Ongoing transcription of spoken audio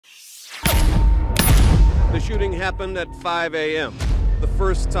shooting happened at 5 a.m., the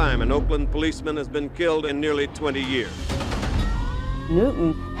first time an Oakland policeman has been killed in nearly 20 years.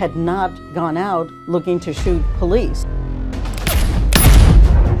 Newton had not gone out looking to shoot police.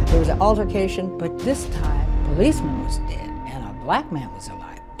 There was an altercation, but this time, a policeman was dead and a black man was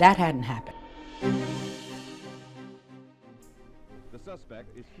alive. That hadn't happened.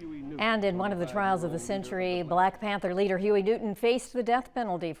 And in one of the trials of the century, Black Panther leader Huey Newton faced the death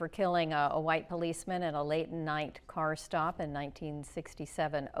penalty for killing a white policeman in a late-night car stop in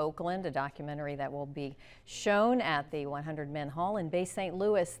 1967 Oakland, a documentary that will be shown at the 100 Men Hall in Bay St.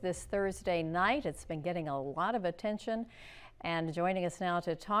 Louis this Thursday night. It's been getting a lot of attention. And joining us now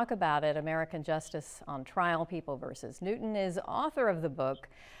to talk about it, American Justice on Trial, People versus Newton, is author of the book,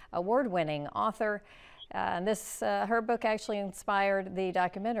 award-winning author. And her book actually inspired the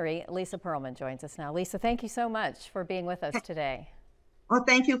documentary. Lise Pearlman joins us now. Lise, thank you so much for being with us today. Well,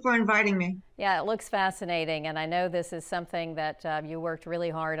 thank you for inviting me. Yeah, it looks fascinating, and I know this is something that you worked really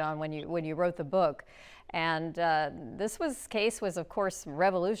hard on when you wrote the book. And this case was, of course,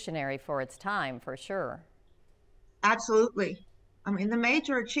 revolutionary for its time, for sure. Absolutely. I mean, the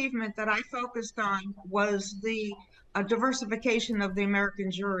major achievement that I focused on was the diversification of the American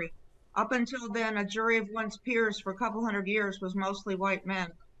jury. Up until then, a jury of one's peers for a couple hundred years was mostly white men.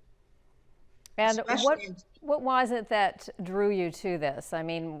 And what was it that drew you to this? I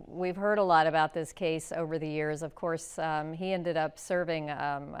mean, we've heard a lot about this case over the years. Of course, he ended up serving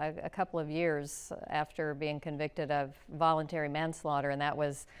a couple of years after being convicted of voluntary manslaughter, and that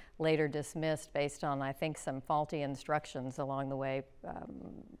was later dismissed based on, I think, some faulty instructions along the way.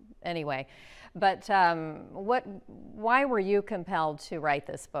 Anyway, but why were you compelled to write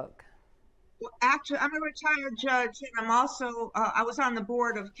this book? Well, actually, I'm a retired judge, and I'm also, I was on the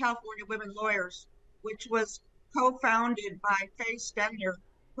board of California Women Lawyers, which was co-founded by Faye Stender,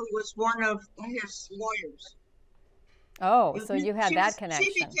 who was one of his lawyers. Oh, so you had that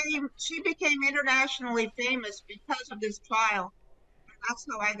connection. She became internationally famous because of this trial. That's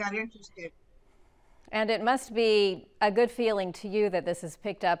how I got interested. And it must be a good feeling to you that this is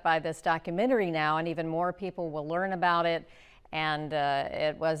picked up by this documentary now, and even more people will learn about it. And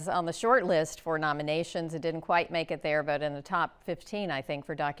it was on the short list for nominations. It didn't quite make it there, but in the top 15, I think,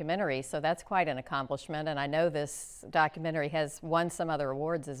 for documentary. So that's quite an accomplishment. And I know this documentary has won some other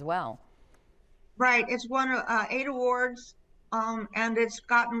awards as well. Right. It's won 8 awards, and it's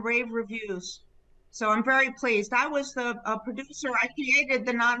gotten rave reviews. So I'm very pleased. I was the producer. I created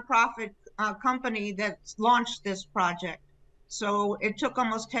the nonprofit company that launched this project. So it took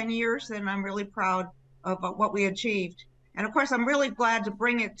almost 10 years, and I'm really proud of what we achieved. And of course, I'm really glad to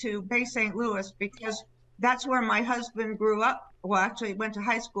bring it to Bay St. Louis because that's where my husband grew up. Well, actually went to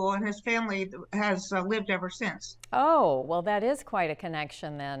high school, and his family has lived ever since. Oh, well, that is quite a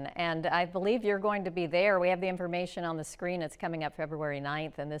connection then. And I believe you're going to be there. We have the information on the screen. It's coming up February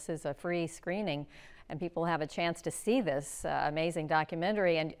 9th, and this is a free screening, and people have a chance to see this amazing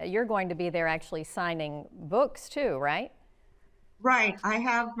documentary. And you're going to be there actually signing books too, right? Right. I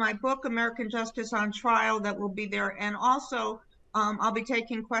have my book, American Justice on Trial, that will be there. And also, I'll be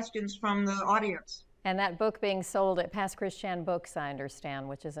taking questions from the audience. And that book being sold at Pass Christian Books, I understand,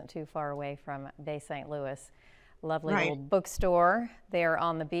 which isn't too far away from Bay St. Louis. Lovely little bookstore there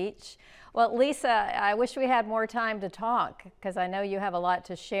on the beach. Well, Lise, I wish we had more time to talk because I know you have a lot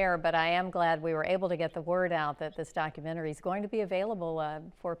to share, but I am glad we were able to get the word out that this documentary is going to be available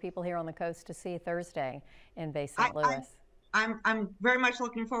for people here on the coast to see Thursday in Bay St. Louis. I'm very much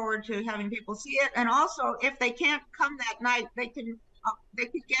looking forward to having people see it, and also if they can't come that night, they can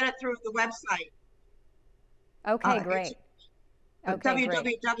get it through the website. Okay, great.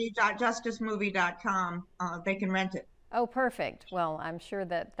 www.justicemovie.com. They can rent it. Oh, perfect. Well, I'm sure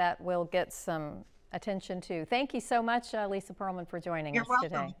that will get some attention too. Thank you so much, Lise Pearlman, for joining us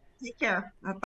today. You're welcome. Take care. Bye.